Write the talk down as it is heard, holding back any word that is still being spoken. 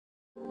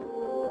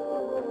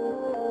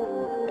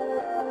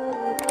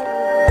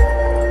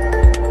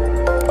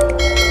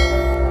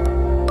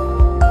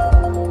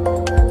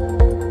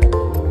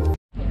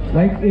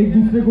एक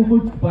दूसरे को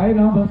कुछ पाए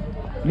ना बस,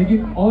 लेकिन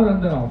और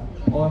अंदर आओ,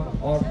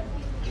 और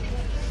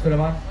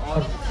सलमान,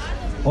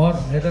 और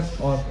हैदर,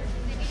 और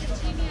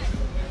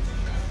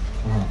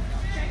हाँ,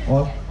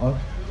 और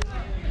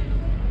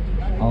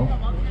आओ,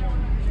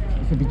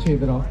 इससे पीछे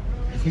इधर आओ,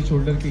 इसके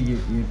शोल्डर के ये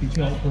पीछे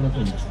आओ थोड़ा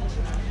सा,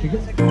 ठीक है?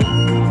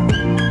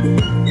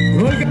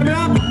 Roll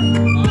camera,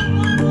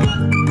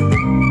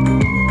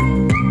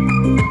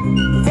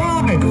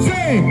 5,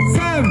 6,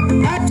 7,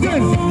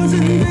 action.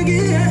 जिंदगी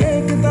है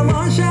एक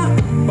तमाशा,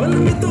 पल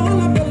में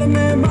तोला पल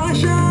में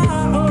माशा,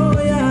 ओ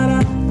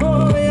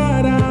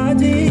यारा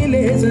जी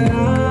ले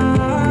जरा,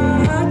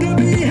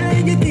 कभी है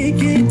ये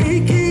तीखी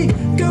तीखी,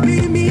 कभी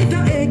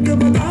मीठा एक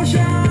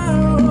बताशा,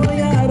 ओ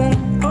यारा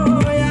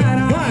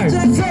 5,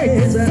 6,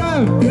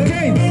 7,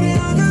 8, मेरे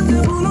आंगन से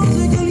फूलों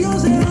से कलियों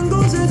से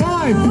रंगों से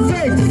 5,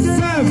 6,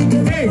 7,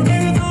 8,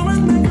 मेरे दामन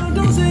में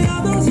कांटों से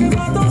यादों से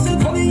बातों से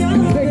दुनिया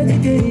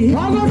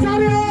भागो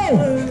सारे हो,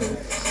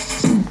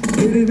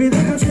 फिर भी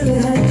देखो चले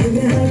है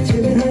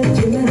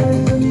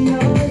दुनिया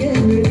ये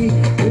मेरी,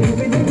 फिर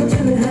भी देखो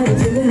चले है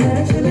दुनिया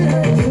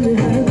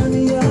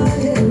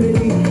ये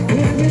मेरी,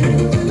 फिर भी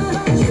देखो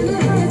चले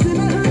है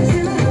दुनिया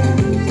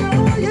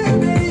ये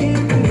मेरी,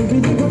 फिर भी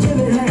देखो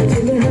चले है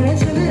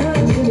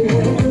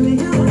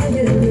दुनिया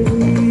ये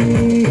मेरी।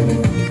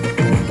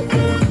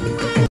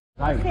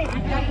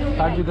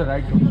 Start with the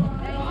right.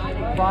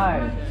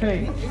 5,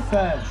 6,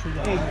 7,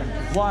 8,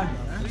 1,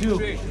 2,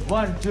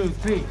 1, 2,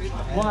 3,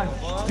 1,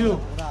 2,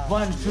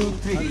 1, 2,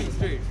 3,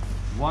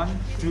 1,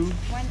 2,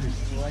 3.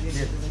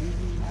 Yes.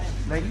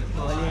 Like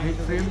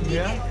frame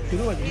here.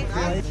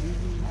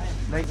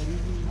 Like.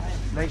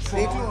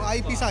 देख लो आई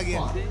पीस आ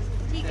गया।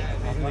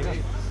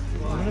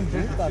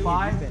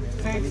 5,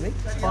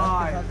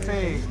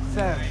 6,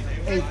 7,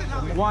 8,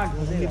 1,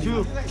 2,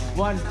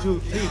 1, 2,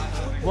 3,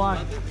 1,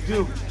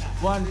 2,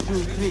 1,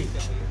 2, 3.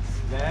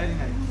 Very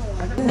nice.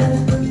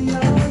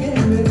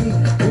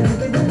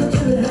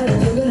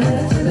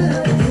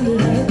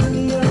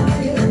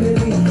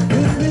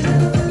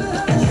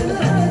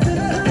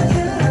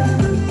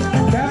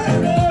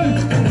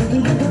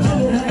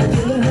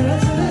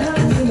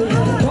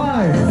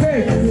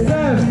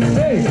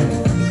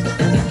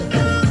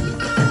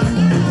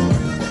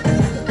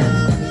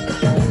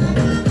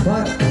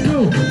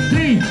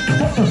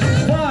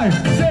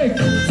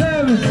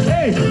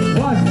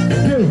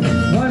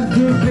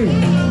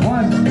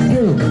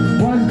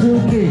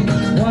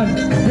 One,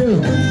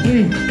 two.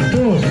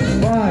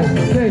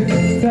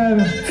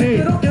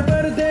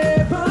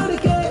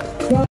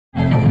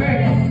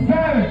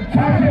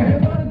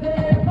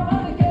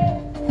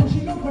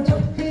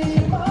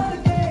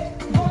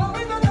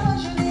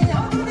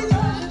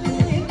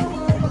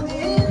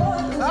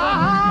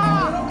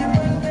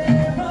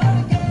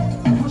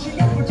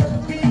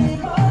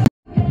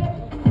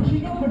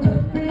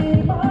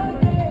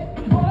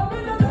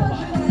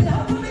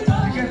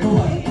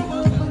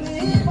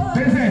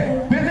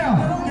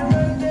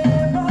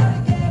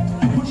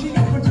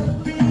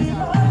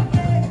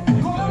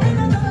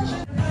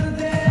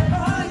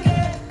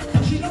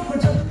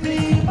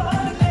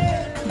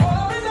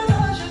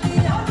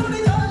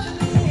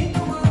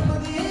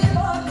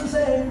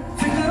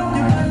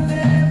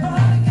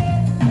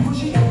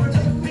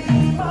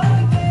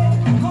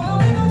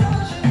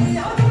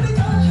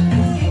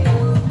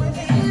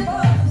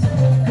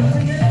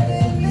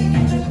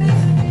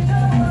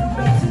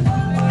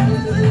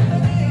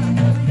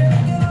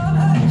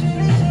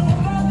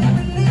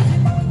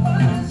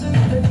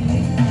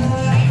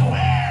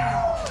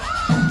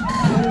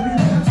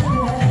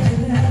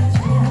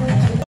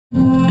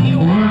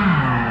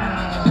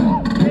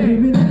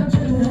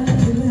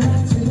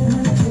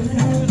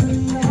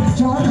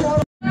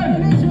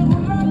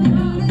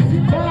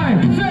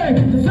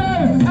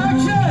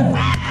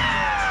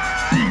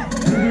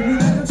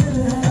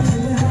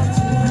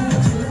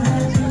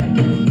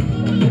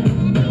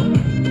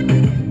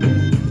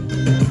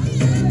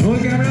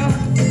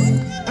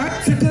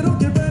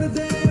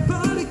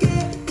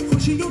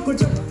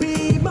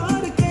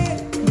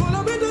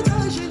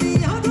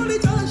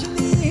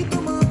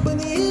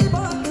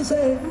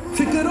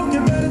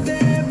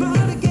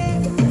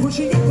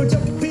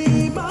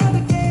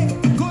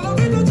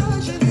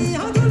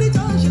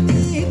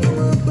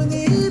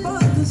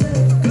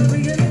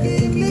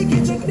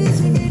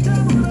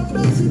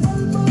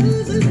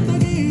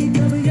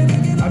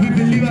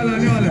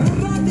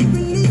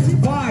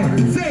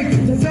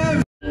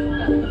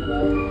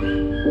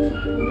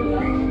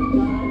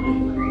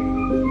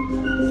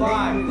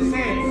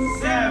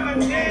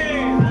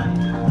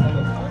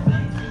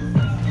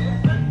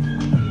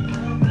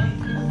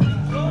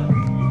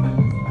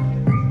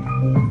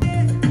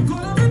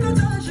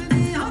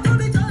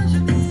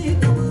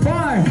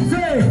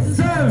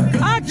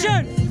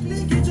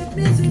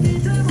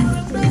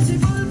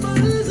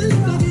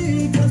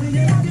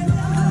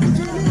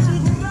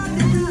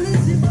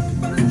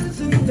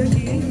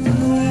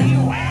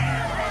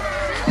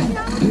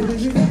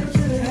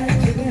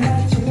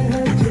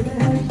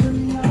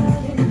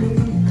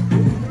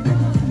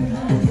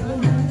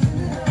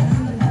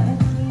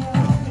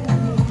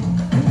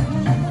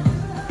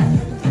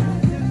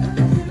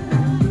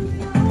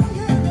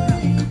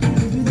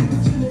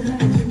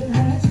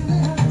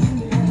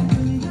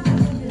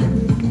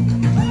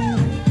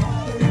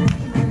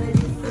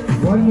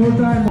 more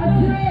time.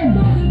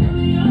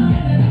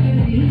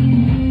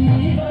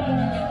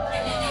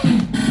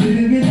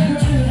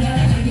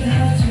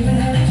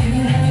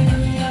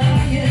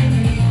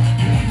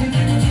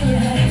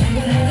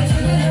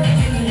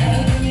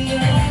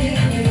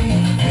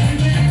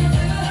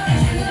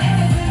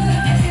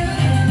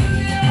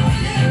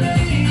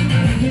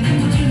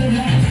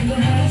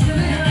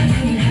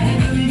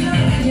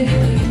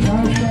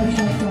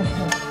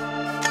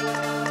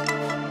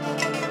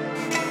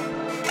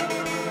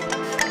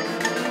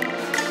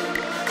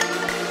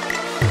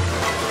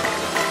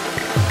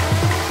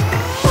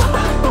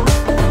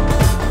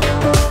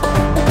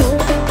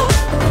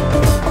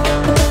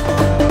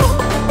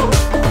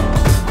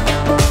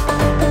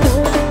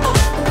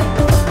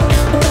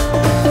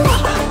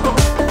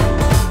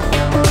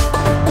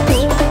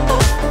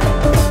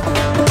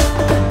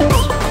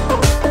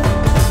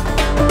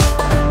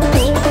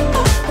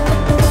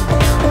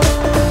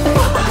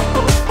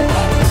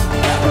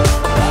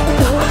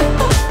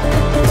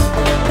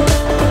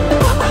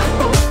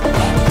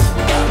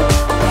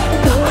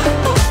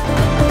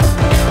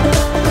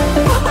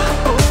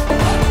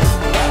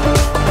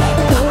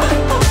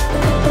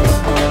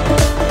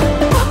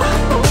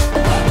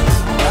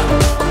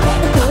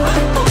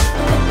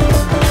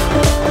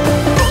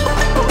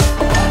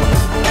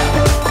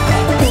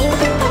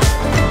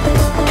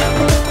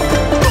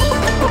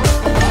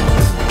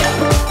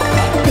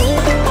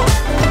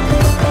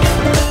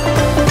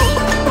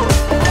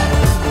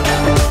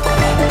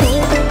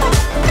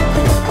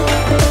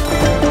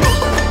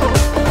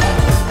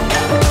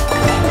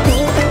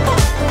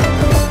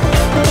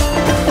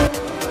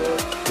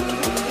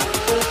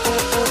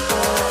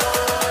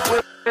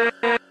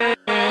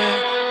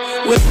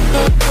 with